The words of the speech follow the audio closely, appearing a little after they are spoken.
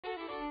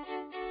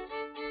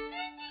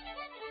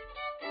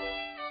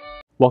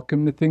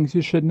Welcome to Things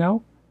You Should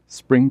Know,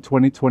 Spring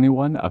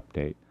 2021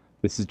 Update.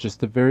 This is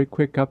just a very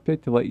quick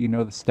update to let you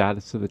know the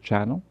status of the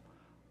channel.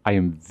 I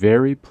am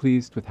very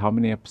pleased with how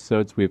many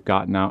episodes we have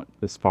gotten out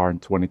this far in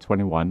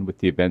 2021 with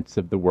the events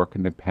of the work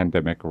and the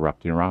pandemic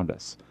erupting around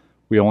us.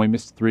 We only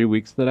missed 3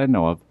 weeks that I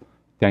know of.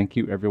 Thank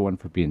you everyone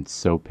for being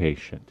so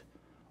patient.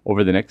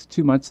 Over the next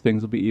 2 months,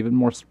 things will be even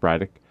more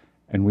sporadic,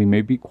 and we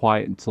may be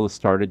quiet until the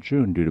start of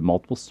June due to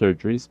multiple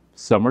surgeries.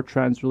 Some are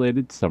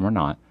trans-related, some are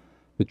not.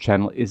 The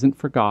channel isn't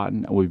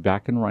forgotten and will be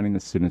back and running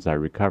as soon as I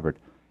recovered.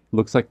 It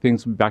looks like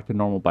things will be back to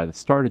normal by the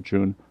start of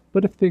June,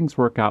 but if things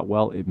work out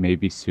well, it may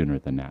be sooner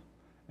than that.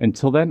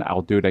 Until then,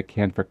 I'll do what I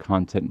can for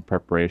content and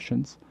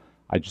preparations.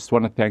 I just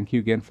want to thank you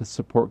again for the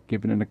support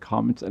given in the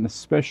comments and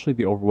especially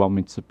the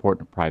overwhelming support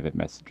in private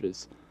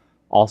messages.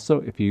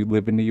 Also, if you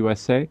live in the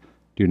USA,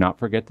 do not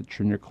forget to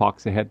turn your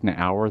clocks ahead an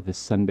hour this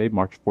Sunday,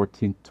 March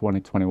 14th,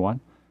 2021.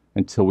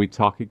 Until we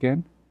talk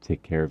again,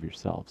 take care of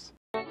yourselves.